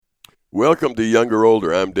Welcome to Younger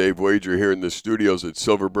Older. I'm Dave Wager here in the studios at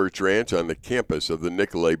Silver Birch Ranch on the campus of the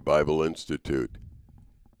Nicolet Bible Institute.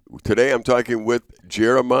 Today I'm talking with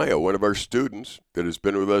Jeremiah, one of our students that has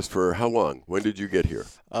been with us for how long? When did you get here?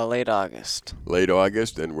 Late August. Late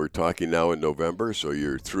August, and we're talking now in November, so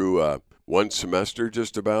you're through one semester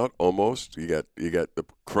just about, almost. You got the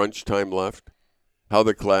crunch time left. How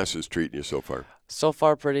the class is treating you so far? So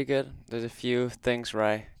far, pretty good. There's a few things where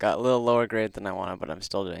I got a little lower grade than I wanted, but I'm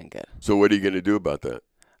still doing good. So what are you going to do about that?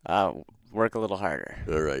 Work a little harder.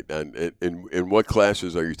 All right. And what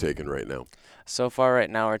classes are you taking right now? So far, right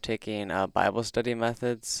now, we're taking Bible study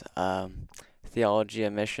methods, theology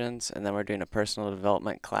of missions, and then we're doing a personal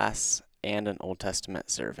development class and an Old Testament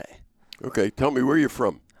survey. Okay. Tell me, where you're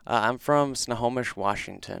from. I'm from Snohomish,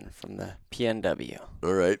 Washington, from the PNW.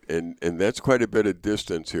 All right. And that's quite a bit of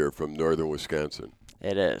distance here from northern Wisconsin.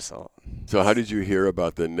 It is. So how did you hear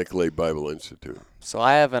about the Nicolet Bible Institute? So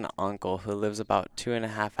I have an uncle who lives about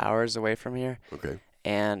 2.5 hours away from here. Okay.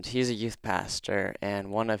 And he's a youth pastor, and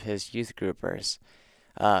one of his youth groupers,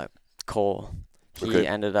 Cole, he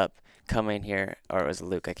ended up coming here, or it was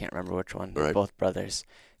Luke, I can't remember which one, right. Both brothers,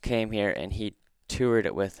 came here, and he toured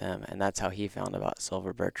it with him, and that's how he found about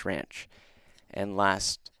Silver Birch Ranch. And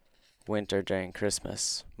last winter during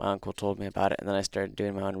Christmas, my uncle told me about it, and then I started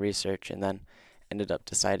doing my own research, and then ended up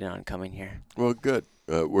deciding on coming here. Well, good.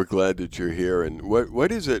 We're glad that you're here. And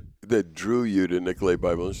what is it that drew you to Nicolet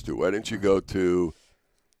Bible Institute? Why didn't you go to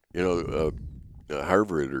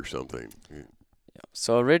Harvard or something?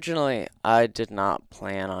 So originally, I did not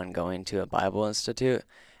plan on going to a Bible Institute.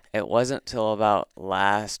 It wasn't till about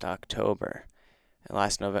October,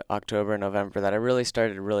 November, that I really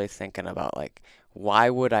started thinking about, like, why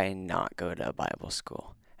would I not go to a Bible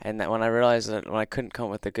school? And that when I realized that when I couldn't come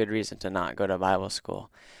up with a good reason to not go to Bible school,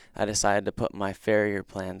 I decided to put my farrier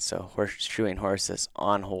plans, so shoeing horses,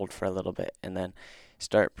 on hold for a little bit, and then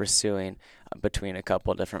start pursuing between a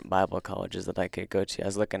couple different Bible colleges that I could go to. I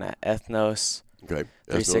was looking at Ethnos. Okay,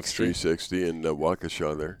 Ethnos 360 in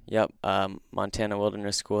Waukesha there. Yep, Montana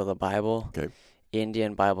Wilderness School of the Bible. Okay.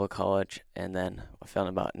 Indian Bible College, and then I found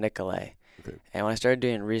about Nicolet. Okay. And when I started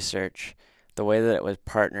doing research, the way that it was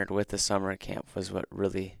partnered with the summer camp was what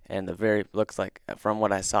really, and looks like, from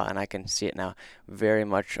what I saw, and I can see it now, very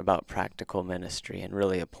much about practical ministry and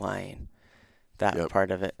really applying that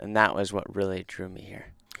part of it. And that was what really drew me here.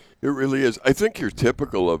 It really is. I think you're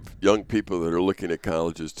typical of young people that are looking at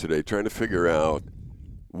colleges today, trying to figure out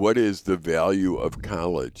what is the value of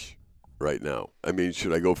college right now. I mean,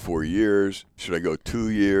 should I go 4 years? Should I go 2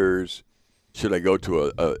 years? Should I go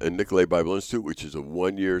to a Nicolet Bible Institute, which is a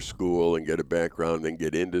 1-year school, and get a background and then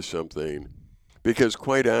get into something? Because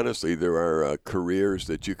quite honestly, there are careers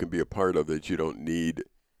that you can be a part of that you don't need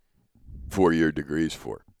 4-year degrees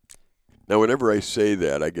for. Now, whenever I say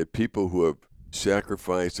that, I get people who have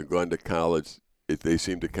sacrificed and gone to college. If they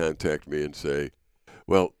seem to contact me and say,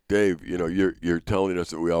 well, Dave, you're telling us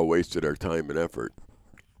that we all wasted our time and effort.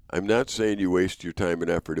 I'm not saying you waste your time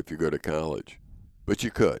and effort if you go to college, but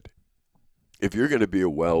you could. If you're going to be a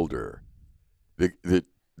welder, the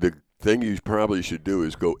thing you probably should do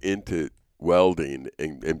is go into welding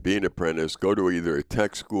and be an apprentice, go to either a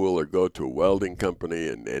tech school or go to a welding company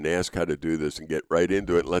and ask how to do this and get right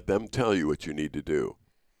into it and let them tell you what you need to do.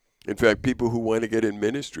 In fact, people who want to get in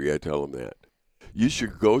ministry, I tell them that. You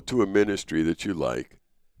should go to a ministry that you like,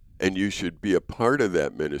 and you should be a part of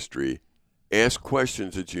that ministry, ask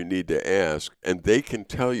questions that you need to ask, and they can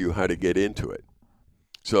tell you how to get into it.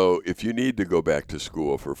 So if you need to go back to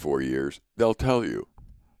school for 4 years, they'll tell you.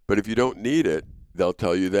 But if you don't need it, they'll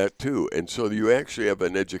tell you that too. And so you actually have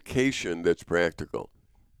an education that's practical.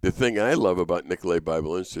 The thing I love about Nicolet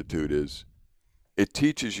Bible Institute is it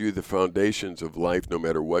teaches you the foundations of life no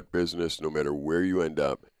matter what business, no matter where you end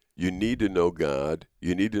up. You need to know God.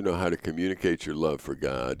 You need to know how to communicate your love for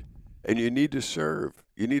God. And you need to serve.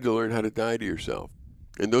 You need to learn how to die to yourself.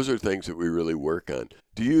 And those are things that we really work on.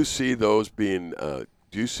 Do you see those being,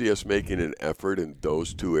 do you see us making an effort in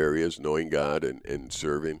those two areas, knowing God and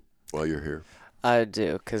serving while you're here? I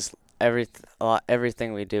do, because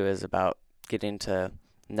everything we do is about getting to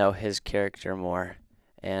know His character more.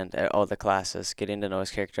 And all the classes, getting to know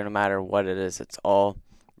His character, no matter what it is, it's all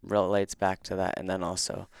relates back to that. And then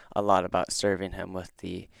also a lot about serving Him with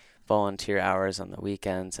the volunteer hours on the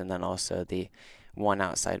weekends, and then also the one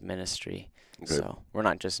outside ministry. Okay. So we're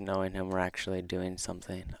not just knowing Him; we're actually doing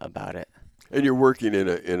something about it. And you're working in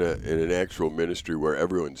an actual ministry where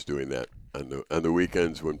everyone's doing that on the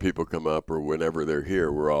weekends when people come up or whenever they're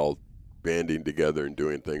here. We're all banding together and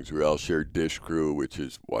doing things. We all share dish crew, which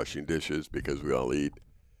is washing dishes because we all eat,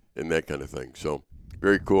 and that kind of thing. So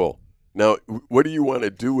very cool. Now, what do you want to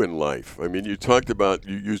do in life? I mean, you talked about,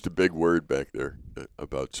 you used a big word back there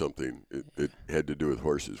about something that had to do with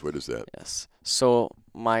horses. What is that? Yes. So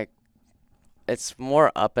it's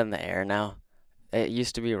more up in the air now. It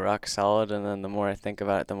used to be rock solid, and then the more I think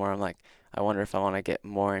about it, the more I'm like, I wonder if I want to get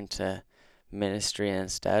more into ministry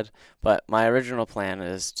instead. But my original plan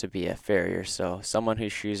is to be a farrier, so someone who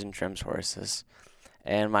shoes and trims horses.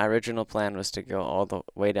 And my original plan was to go all the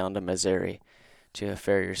way down to Missouri to a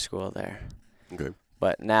farrier school there. Okay.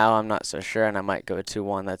 But now I'm not so sure, and I might go to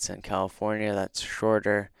one that's in California that's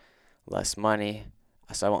shorter, less money,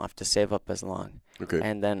 so I won't have to save up as long, Okay.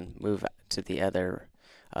 and then move to the other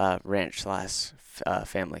ranch slash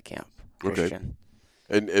family camp, Okay. Christian.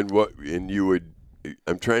 And you would,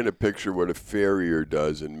 I'm trying to picture what a farrier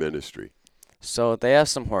does in ministry. So they have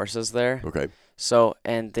some horses there. Okay. So,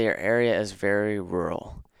 and their area is very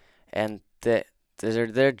rural, and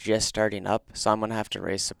they're just starting up. So I'm gonna have to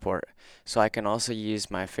raise support. So I can also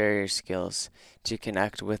use my farrier skills to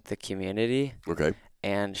connect with the community Okay.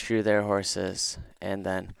 and shoe their horses, and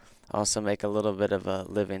then also make a little bit of a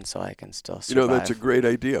living so I can still You know, that's a survive. great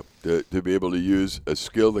idea to be able to use a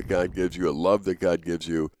skill that God gives you, a love that God gives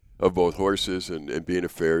you of both horses and being a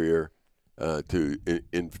farrier to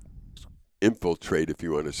infiltrate, if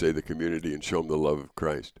you want to say, the community and show them the love of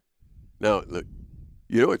Christ. Now, look,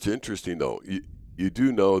 you know what's interesting, though? You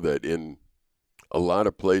do know that in a lot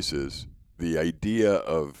of places, the idea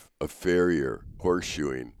of a farrier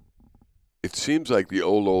horseshoeing, it seems like the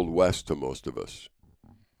old West to most of us.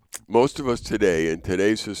 Most of us today, in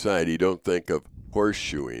today's society, don't think of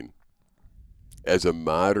horseshoeing as a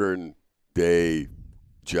modern day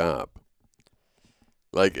job.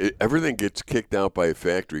 Like everything gets kicked out by a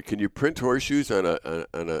factory. Can you print horseshoes on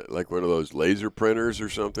a like one of those laser printers or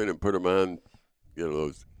something and put them on? You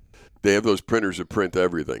know, they have those printers that print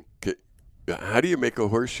everything. How do you make a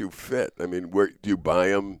horseshoe fit? I mean, where do you buy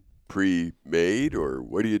them pre-made or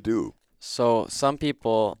what do you do? So some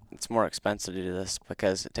people, it's more expensive to do this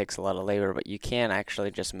because it takes a lot of labor, but you can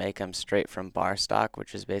actually just make them straight from bar stock,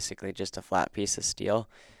 which is basically just a flat piece of steel.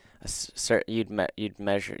 You'd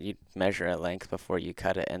measure a length before you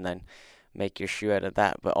cut it, and then make your shoe out of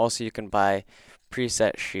that. But also you can buy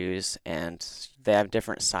preset shoes, and they have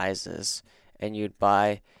different sizes, and you'd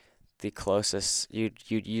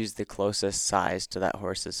use the closest size to that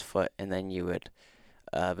horse's foot, and then you would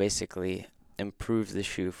basically improve the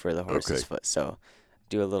shoe for the horse's Okay. foot. So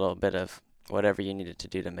do a little bit of whatever you needed to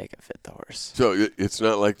do to make it fit the horse. So it's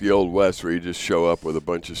not like the old West where you just show up with a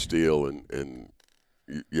bunch of steel and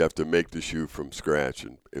you have to make the shoe from scratch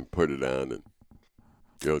and put it on, and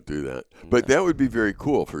you don't do that. But No. that would be very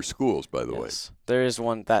cool for schools, by the way. Yes. There is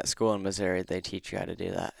that school in Missouri, they teach you how to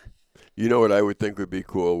do that. You know what I would think would be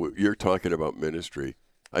cool? You're talking about ministry.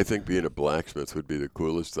 I think being a blacksmith would be the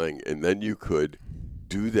coolest thing. And then you could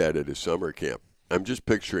do that at a summer camp. I'm just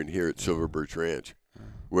picturing here at Silver Birch Ranch,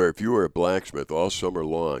 where if you were a blacksmith all summer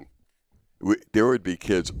long, there would be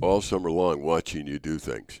kids all summer long watching you do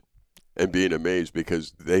things and being amazed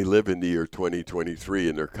because they live in the year 2023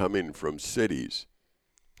 and they're coming from cities.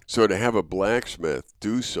 So to have a blacksmith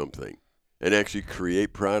do something and actually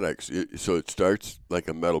create products, so it starts like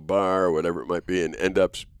a metal bar or whatever it might be and end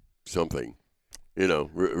up something,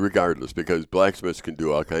 regardless, because blacksmiths can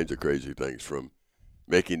do all kinds of crazy things, from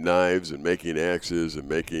making knives and making axes and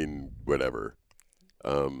making whatever.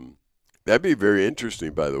 That'd be very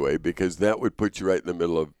interesting, by the way, because that would put you right in the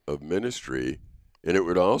middle of ministry, and it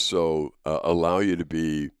would also allow you to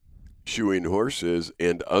be shoeing horses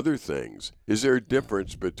and other things. Is there a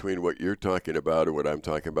difference between what you're talking about and what I'm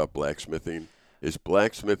talking about, blacksmithing? Is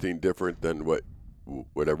blacksmithing different than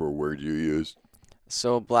whatever word you used?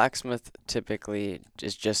 So blacksmith typically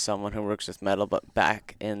is just someone who works with metal, but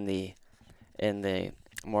back in the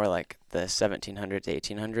more like the 1700s,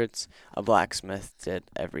 1800s, a blacksmith did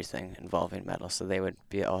everything involving metal, so they would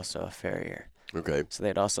be also a farrier. Okay. So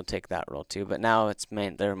they'd also take that role too, but now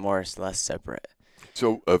they're more or less separate.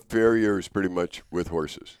 So a farrier is pretty much with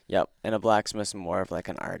horses. Yep, and a blacksmith's more of like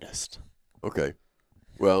an artist. Okay.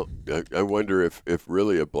 Well, I wonder if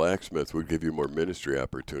really a blacksmith would give you more ministry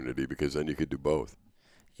opportunity, because then you could do both.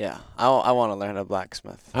 Yeah, I want to learn a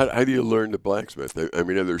blacksmith. How do you learn to blacksmith? I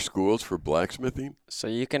mean, are there schools for blacksmithing? So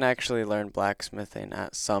you can actually learn blacksmithing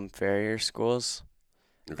at some farrier schools,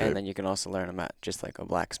 Okay. and then you can also learn them at just like a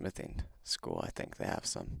blacksmithing school. I think they have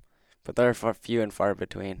some, but they're few and far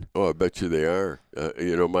between. Oh, I bet you they are.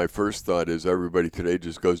 My first thought is everybody today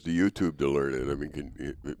just goes to YouTube to learn it. I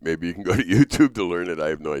mean, maybe you can go to YouTube to learn it. I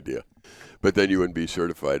have no idea. But then you wouldn't be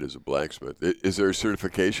certified as a blacksmith. Is there a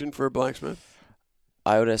certification for a blacksmith?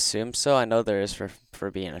 I would assume so. I know there is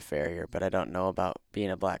for being a farrier, but I don't know about being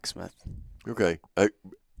a blacksmith. Okay.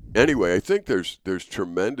 Anyway, I think there's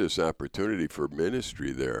tremendous opportunity for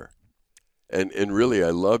ministry there. And really, I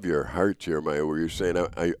love your heart, Jeremiah, where you're saying,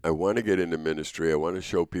 I want to get into ministry. I want to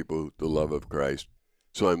show people the love of Christ.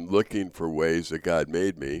 So I'm looking for ways that God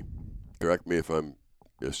made me. Correct me if I'm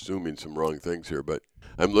assuming some wrong things here, but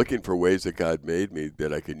I'm looking for ways that God made me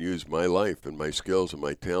that I can use my life and my skills and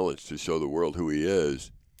my talents to show the world who He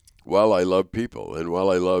is while I love people and while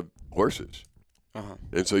I love horses. Uh-huh.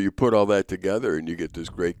 And so you put all that together and you get this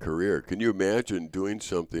great career. Can you imagine doing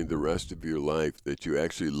something the rest of your life that you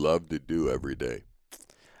actually love to do every day?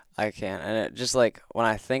 I can. And it just like when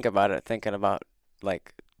I think about it, thinking about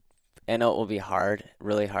like I know it will be hard,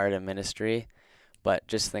 really hard in ministry, but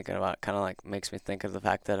just thinking about it kind of like makes me think of the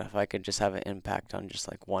fact that if I could just have an impact on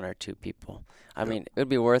just like one or two people, I Yep. mean, it would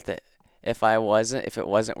be worth it. If it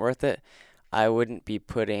wasn't worth it, I wouldn't be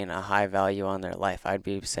putting a high value on their life. I'd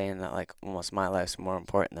be saying that like almost my life's more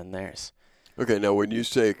important than theirs. Okay, now when you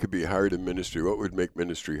say it could be hard in ministry, what would make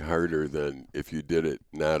ministry harder than if you did it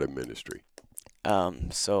not in ministry?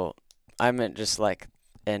 So I meant just like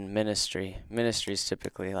in ministry. Ministry is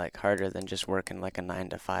typically like harder than just working like a 9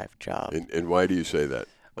 to 5 job. And why do you say that?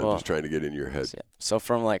 I'm Well, just trying to get in your head. so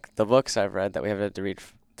from like the books I've read that we have to read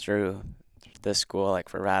through this school, like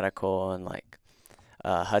for Radical and like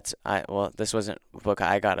Hudson. This wasn't a book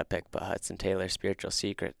I got to pick, but Hudson Taylor's Spiritual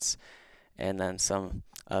Secrets, and then some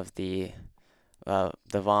of the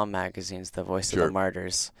Vaughn magazines, The Voice of Sure. the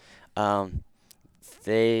Martyrs. Um,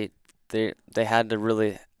 they they had to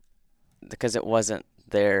really, because it wasn't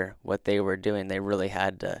what they were doing. They really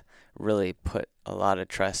had to really put a lot of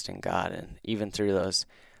trust in God, and even through those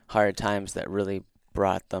hard times that really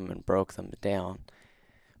brought them and broke them down,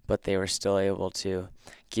 but they were still able to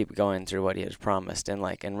keep going through what He has promised. And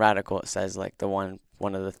like in Radical, it says like one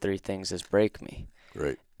of the three things is break me.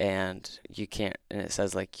 Right. And it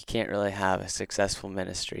says like you can't really have a successful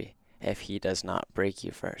ministry if He does not break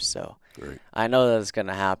you first. So Right. I know that it's going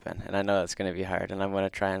to happen, and I know it's going to be hard, and I'm going to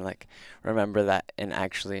try and like remember that, and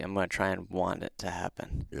actually I'm going to try and want it to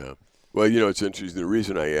happen. Yeah. Well, it's interesting. The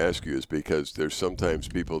reason I ask you is because there's sometimes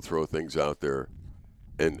people throw things out there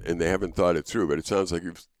and they haven't thought it through, but it sounds like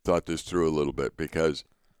you've thought this through a little bit because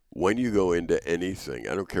when you go into anything,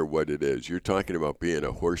 I don't care what it is, you're talking about being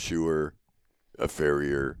a horseshoer, a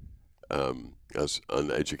farrier, as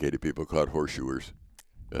uneducated people call it horseshoers,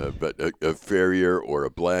 but a farrier or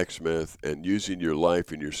a blacksmith, and using your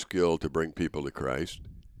life and your skill to bring people to Christ.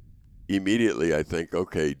 Immediately, I think,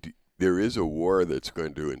 okay, there is a war that's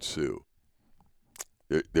going to ensue.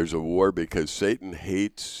 There's a war because Satan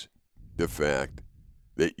hates the fact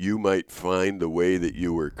that you might find the way that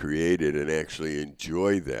you were created and actually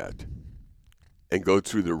enjoy that and go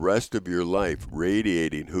through the rest of your life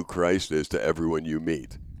radiating who Christ is to everyone you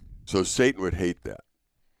meet. So Satan would hate that.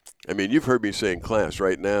 I mean, you've heard me say in class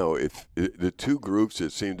right now, if the two groups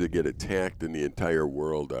that seem to get attacked in the entire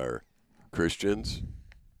world are Christians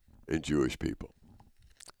and Jewish people.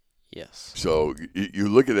 Yes. So you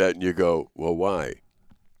look at that and you go, well, why?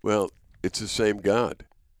 Well, it's the same God.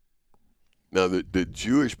 Now, the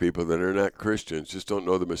Jewish people that are not Christians just don't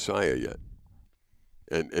know the Messiah yet.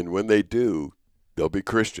 And when they do, they'll be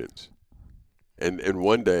Christians. And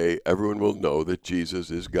one day, everyone will know that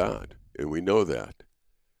Jesus is God. And we know that.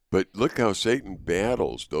 But look how Satan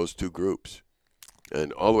battles those two groups.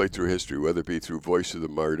 And all the way through history, whether it be through Voice of the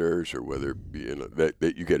Martyrs or whether it be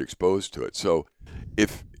that you get exposed to it. So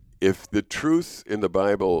if the truth in the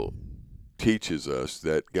Bible teaches us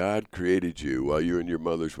that God created you while you were in your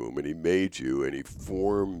mother's womb, and He made you, and He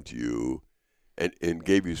formed you, and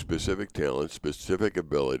gave you specific talents, specific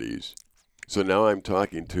abilities. So now I'm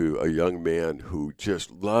talking to a young man who just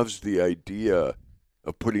loves the idea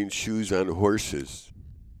of putting shoes on horses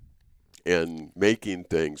and making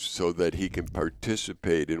things so that he can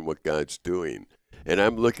participate in what God's doing. And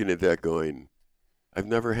I'm looking at that going, I've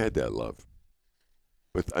never had that love,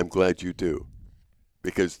 but I'm glad you do.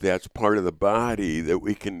 Because that's part of the body that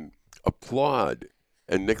we can applaud.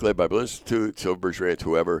 And Nicolay Bible Institute, Silver Birch Ranch,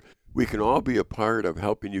 whoever, we can all be a part of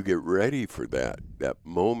helping you get ready for that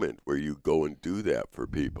moment where you go and do that for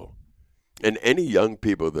people. And any young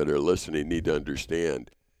people that are listening need to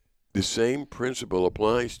understand the same principle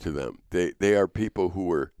applies to them. They are people who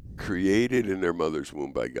were created in their mother's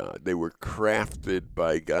womb by God. They were crafted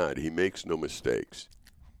by God. He makes no mistakes.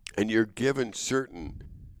 And you're given certain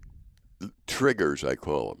triggers, I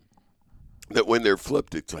call them, that when they're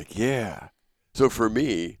flipped, it's like, yeah. So for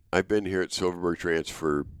me, I've been here at Silver Birch Ranch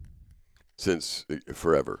since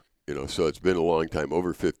forever, so it's been a long time,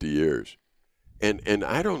 over 50 years. And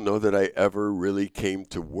I don't know that I ever really came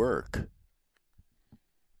to work.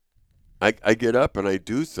 I get up and I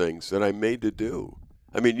do things that I'm made to do.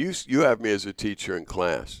 I mean, you have me as a teacher in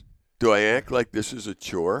class. Do I act like this is a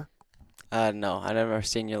chore? No, I never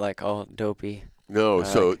seen you like all dopey, No,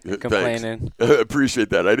 so thanks. complaining. Appreciate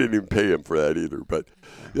that. I didn't even pay him for that either. But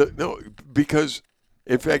no, because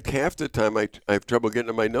in fact, half the time I have trouble getting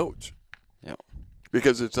to my notes. Yep.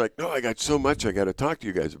 Because it's like, no, I got so much I got to talk to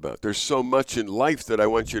you guys about. There's so much in life that I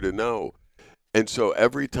want you to know. And so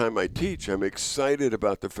every time I teach, I'm excited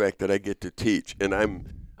about the fact that I get to teach. And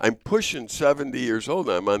I'm pushing 70 years old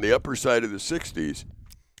now. I'm on the upper side of the 60s.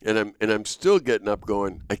 And I'm still getting up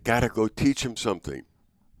going, I got to go teach him something.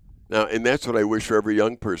 Now, and that's what I wish for every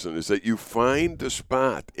young person, is that you find the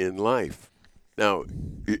spot in life. Now,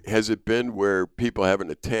 has it been where people haven't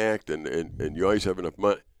attacked and you always have enough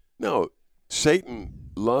money? No,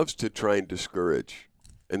 Satan loves to try and discourage.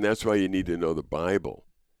 And that's why you need to know the Bible.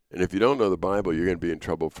 And if you don't know the Bible, you're going to be in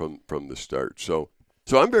trouble from the start. So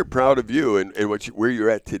I'm very proud of you and where you're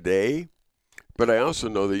at today. But I also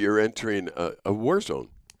know that you're entering a war zone.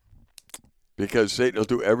 Because Satan will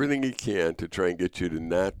do everything he can to try and get you to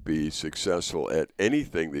not be successful at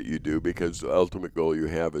anything that you do, because the ultimate goal you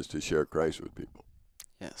have is to share Christ with people.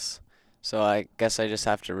 Yes. So I guess I just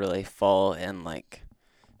have to really fall in like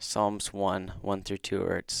Psalms 1 through 2,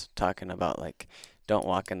 where it's talking about like don't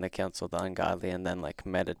walk in the counsel of the ungodly, and then like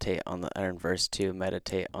meditate on or in verse 2,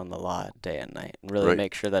 meditate on the law day and night, and really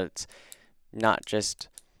make sure that it's not just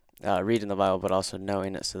reading the Bible, but also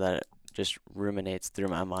knowing it, so that it just ruminates through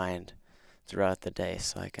my mind throughout the day,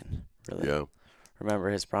 so I can really remember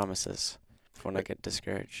his promises when I get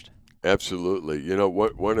discouraged. Absolutely. You know,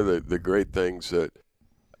 one of the great things that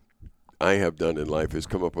I have done in life is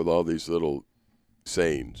come up with all these little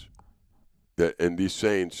sayings, and these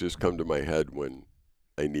sayings just come to my head when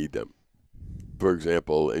I need them. For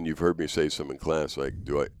example, and you've heard me say some in class, like,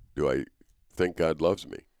 do I think God loves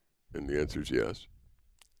me? And the answer is yes.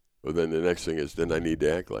 Well, then the next thing is, then I need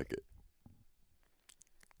to act like it.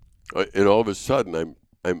 And all of a sudden,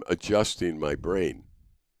 I'm adjusting my brain,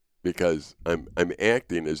 because I'm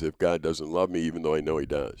acting as if God doesn't love me, even though I know He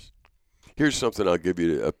does. Here's something I'll give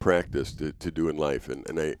you a practice to do in life,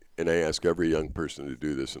 and I ask every young person to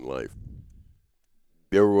do this in life.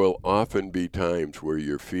 There will often be times where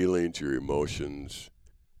your feelings, your emotions,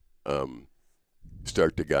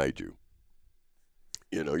 start to guide you.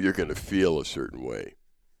 You know, you're going to feel a certain way.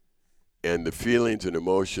 And the feelings and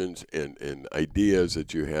emotions and ideas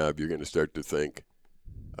that you have, you're going to start to think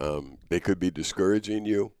they could be discouraging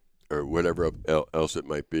you or whatever else it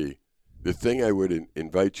might be. The thing I would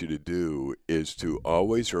invite you to do is to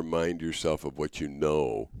always remind yourself of what you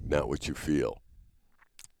know, not what you feel.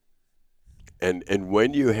 And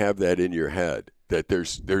when you have that in your head, that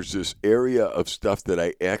there's this area of stuff that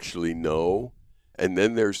I actually know, and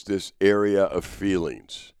then there's this area of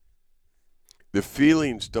feelings. The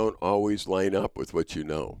feelings don't always line up with what you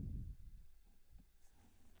know.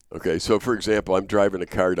 Okay, so for example, I'm driving a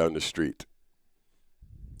car down the street,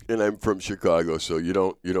 and I'm from Chicago, so you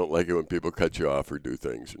don't like it when people cut you off or do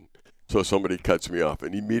things. And so somebody cuts me off,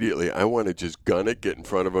 and immediately I want to just gun it, get in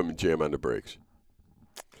front of them, and jam on the brakes.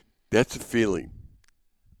 That's a feeling.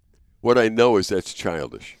 What I know is that's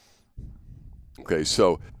childish. Okay,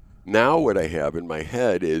 so now what I have in my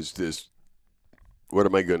head is this: what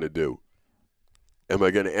am I going to do? Am I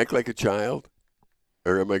going to act like a child,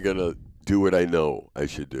 or am I going to do what I know I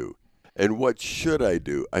should do? And what should I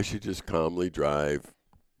do? I should just calmly drive,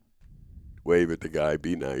 wave at the guy,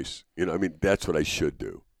 be nice. You know, I mean, that's what I should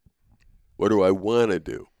do. What do I want to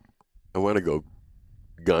do? I want to go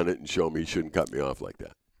gun it and show me he shouldn't cut me off like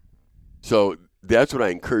that. So that's what I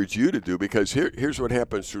encourage you to do, because here's what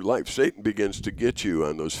happens through life. Satan begins to get you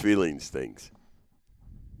on those feelings things.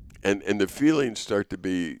 And the feelings start to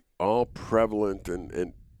be all prevalent,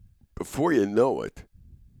 and before you know it,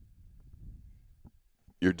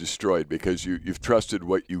 you're destroyed, because you've trusted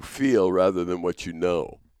what you feel rather than what you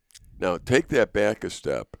know. Now, take that back a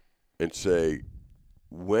step and say,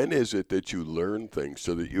 when is it that you learn things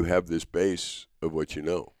so that you have this base of what you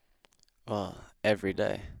know? Well, every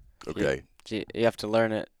day. Okay. You have to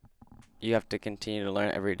learn it. You have to continue to learn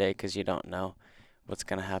it every day, because you don't know what's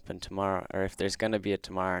going to happen tomorrow, or if there's going to be a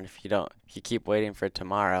tomorrow. And if you keep waiting for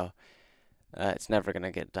tomorrow, it's never going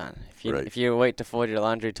to get done. If you wait to fold your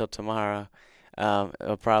laundry till tomorrow,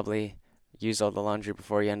 it'll probably use all the laundry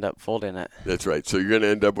before you end up folding it. That's right. So you're going to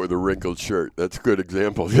end up with a wrinkled shirt. That's a good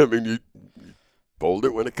example. I mean, you fold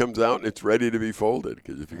it when it comes out and it's ready to be folded,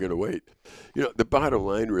 because if you're going to wait. You know, the bottom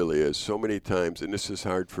line really is, so many times, and this is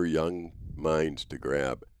hard for young minds to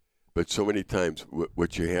grab, but so many times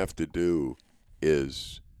what you have to do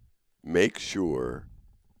is make sure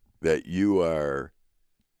that you are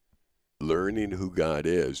learning who God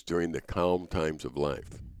is during the calm times of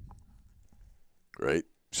life, right?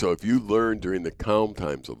 So if you learn during the calm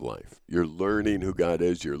times of life, you're learning who God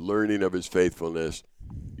is, you're learning of his faithfulness,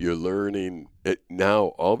 you're learning it.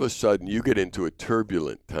 Now all of a sudden you get into a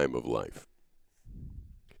turbulent time of life.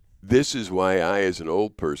 This is why I, as an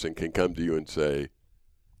old person, can come to you and say,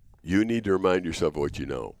 you need to remind yourself what you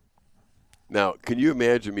know. Now, can you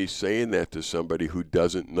imagine me saying that to somebody who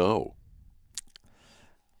doesn't know?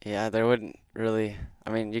 Yeah, there wouldn't really.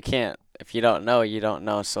 I mean, you can't. If you don't know, you don't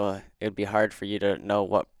know. So it'd be hard for you to know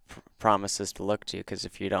what promises to look to. Because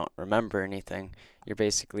if you don't remember anything, you're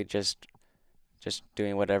basically just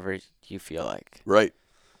doing whatever you feel like. Right.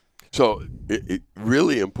 So it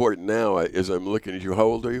really important now, as I'm looking at you, how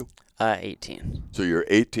old are you? 18. So you're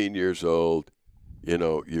 18 years old. You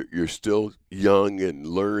know, you're still young and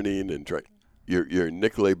learning and trying. You're in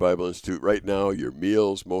Nicolet Bible Institute right now. Your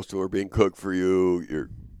meals, most of them are being cooked for you.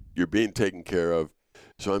 You're being taken care of.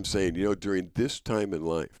 So I'm saying, during this time in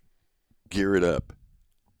life, gear it up.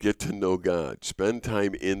 Get to know God. Spend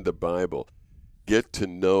time in the Bible. Get to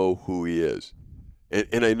know who he is.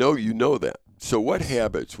 And I know you know that. So what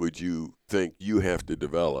habits would you think you have to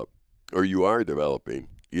develop, or you are developing,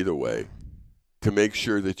 either way, to make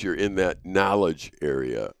sure that you're in that knowledge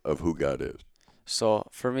area of who God is? So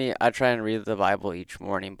for me, I try and read the Bible each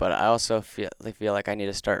morning, but I also feel like I need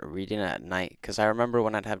to start reading it at night. Because I remember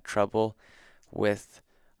when I'd have trouble with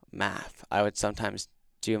math, I would sometimes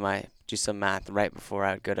do some math right before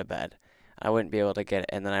I would go to bed. I wouldn't be able to get it,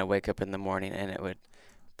 and then I'd wake up in the morning and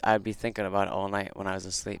I'd be thinking about it all night when I was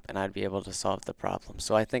asleep, and I'd be able to solve the problem.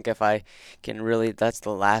 So I think if I can really, that's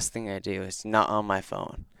the last thing I do. It's not on my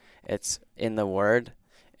phone. It's in the Word,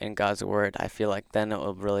 in God's Word. I feel like then that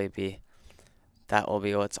will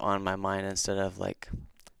be what's on my mind instead of like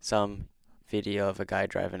some video of a guy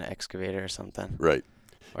driving an excavator or something. Right.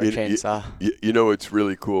 Or a chainsaw. It's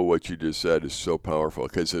really cool what you just said is so powerful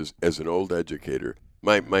because as an old educator,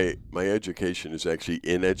 my education is actually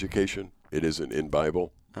in education. It isn't in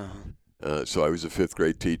Bible. So I was a fifth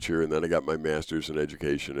grade teacher, and then I got my master's in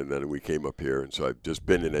education, and then we came up here, and so I've just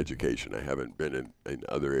been in education. I haven't been in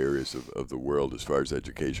other areas of the world as far as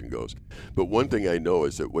education goes. But one thing I know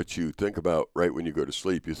is that what you think about right when you go to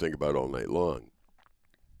sleep, you think about all night long.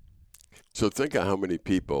 So think of how many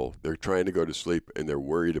people, they're trying to go to sleep, and they're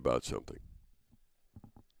worried about something.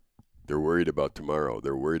 They're worried about tomorrow.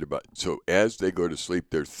 They're worried about, so as they go to sleep,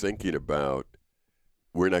 they're thinking about,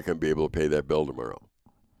 we're not going to be able to pay that bill tomorrow.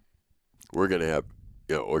 We're going to have,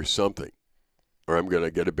 or something. Or I'm going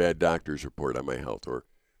to get a bad doctor's report on my health or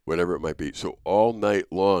whatever it might be. So all night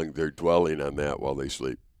long, they're dwelling on that while they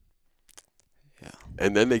sleep. Yeah.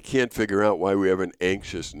 And then they can't figure out why we have an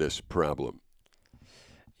anxiousness problem.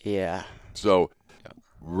 Yeah. So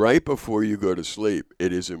right before you go to sleep,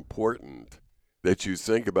 it is important that you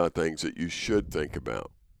think about things that you should think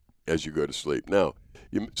about as you go to sleep. Now,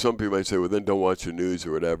 some people might say, well, then don't watch the news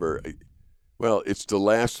or whatever. Well, it's the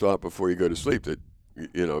last thought before you go to sleep that,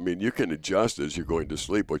 you can adjust as you're going to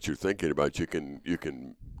sleep what you're thinking about. You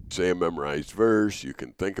can say a memorized verse. You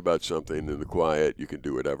can think about something in the quiet. You can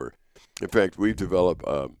do whatever. In fact, we've developed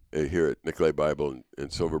here at Nicolet Bible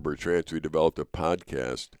and Silver Birch Ranch, we developed a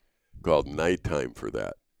podcast called Nighttime for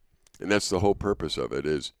that. And that's the whole purpose of it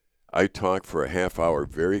is I talk for a half hour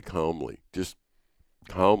very calmly, just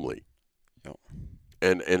calmly. Yep.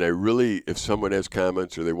 And I really, if someone has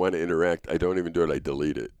comments or they want to interact, I don't even do it. I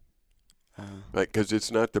delete it. Right? Because it's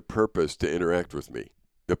not the purpose to interact with me.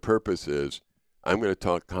 The purpose is I'm going to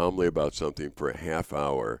talk calmly about something for a half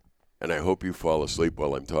hour, and I hope you fall asleep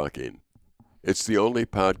while I'm talking. It's the only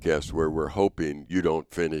podcast where we're hoping you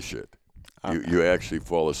don't finish it. Okay. You actually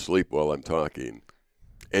fall asleep while I'm talking,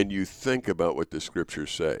 and you think about what the scriptures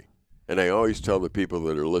say. And I always tell the people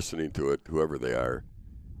that are listening to it, whoever they are,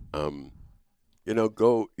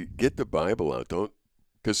 go get the Bible out. Don't,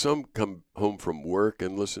 because some come home from work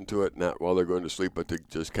and listen to it, not while they're going to sleep, but to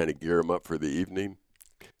just kind of gear them up for the evening.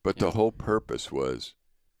 But the whole purpose was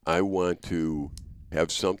I want to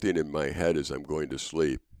have something in my head as I'm going to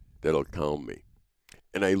sleep that'll calm me.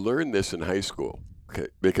 And I learned this in high school,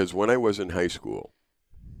 because when I was in high school,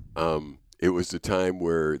 it was the time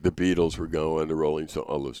where the Beatles were going, the Rolling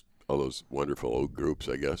Stones, all those wonderful old groups,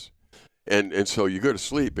 I guess. And so you go to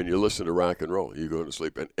sleep and you listen to rock and roll. You go to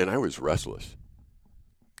sleep, and I was restless.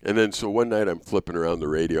 And then so one night I'm flipping around the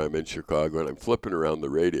radio. I'm in Chicago, and I'm flipping around the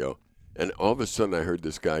radio, and all of a sudden I heard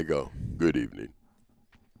this guy go, "Good evening."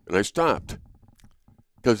 And I stopped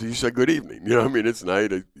because he said good evening. It's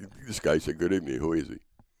night. This guy said good evening. Who is he?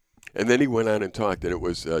 And then he went on and talked, and it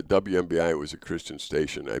was WMBI. It was a Christian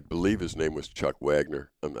station. I believe his name was Chuck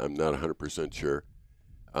Wagner. I'm not 100% sure.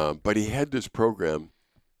 But he had this program,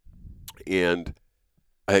 and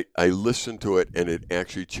I listened to it, and it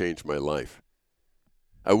actually changed my life.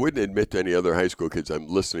 I wouldn't admit to any other high school kids I'm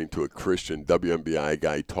listening to a Christian WMBI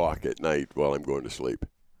guy talk at night while I'm going to sleep.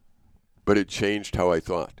 But it changed how I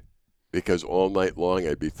thought, because all night long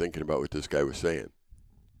I'd be thinking about what this guy was saying.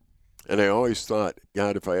 And I always thought,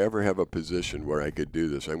 God, if I ever have a position where I could do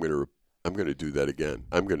this, I'm going to do that again.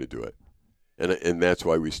 I'm going to do it. And that's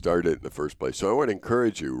why we started in the first place. So I want to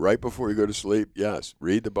encourage you, right before you go to sleep, yes,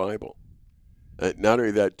 read the Bible. Not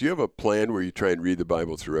only that, do you have a plan where you try and read the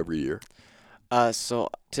Bible through every year? So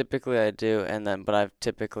typically I do, but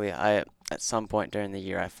I at some point during the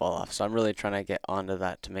year I fall off. So I'm really trying to get onto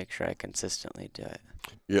that to make sure I consistently do it.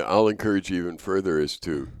 Yeah, I'll encourage you even further is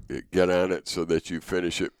to get on it so that you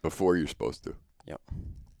finish it before you're supposed to. Yep.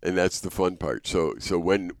 And that's the fun part. So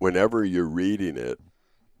whenever you're reading it,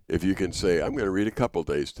 if you can say, I'm going to read a couple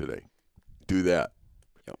days today, do that.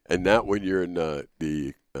 Yep. And not when you're in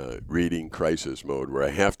the reading crisis mode where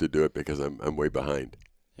I have to do it because I'm way behind.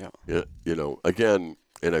 Yeah. Again,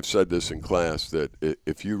 and I've said this in class, that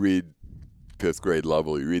if you read 5th grade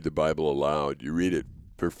level, you read the Bible aloud, you read it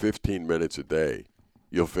for 15 minutes a day,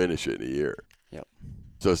 you'll finish it in a year. Yep.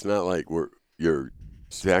 So it's not like you're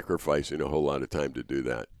sacrificing a whole lot of time to do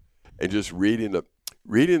that. And just reading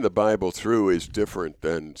the Bible through is different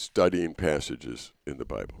than studying passages in the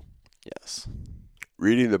Bible. Yes.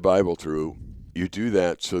 Reading the Bible through, you do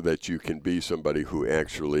that so that you can be somebody who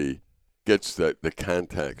actually gets the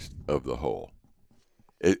context of the whole.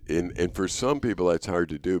 And for some people, that's hard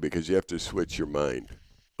to do because you have to switch your mind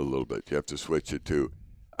a little bit. You have to switch it to,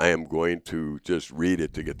 I am going to just read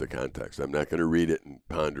it to get the context. I'm not going to read it and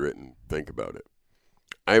ponder it and think about it.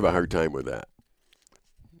 I have a hard time with that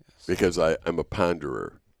because I'm a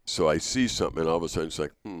ponderer. So I see something and all of a sudden it's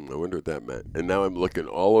like, I wonder what that meant. And now I'm looking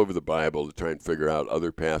all over the Bible to try and figure out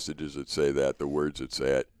other passages that say that, the words that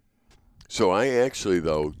say it. So I actually,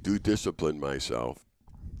 though, do discipline myself.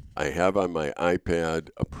 I have on my iPad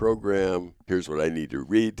a program. Here's what I need to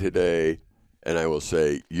read today. And I will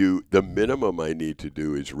say, the minimum I need to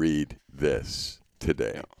do is read this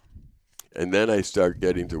today. And then I start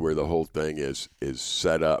getting to where the whole thing is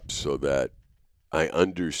set up so that I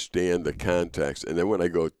understand the context. And then when I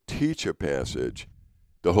go teach a passage,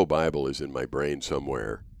 the whole Bible is in my brain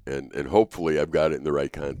somewhere. And hopefully I've got it in the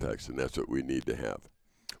right context, and that's what we need to have.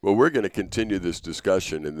 Well, we're going to continue this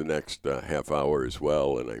discussion in the next half hour as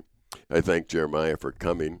well. And I thank Jeremiah for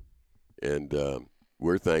coming. And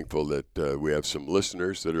we're thankful that we have some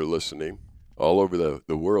listeners that are listening. All over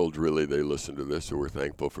the world, really, they listen to this. So we're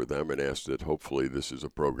thankful for them and ask that hopefully this is a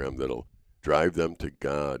program that'll drive them to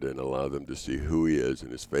God and allow them to see who He is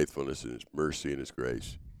and His faithfulness and His mercy and His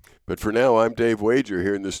grace. But for now, I'm Dave Wager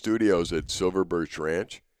here in the studios at Silver Birch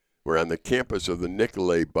Ranch. We're on the campus of the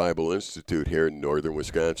Nicolet Bible Institute here in northern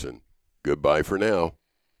Wisconsin. Goodbye for now.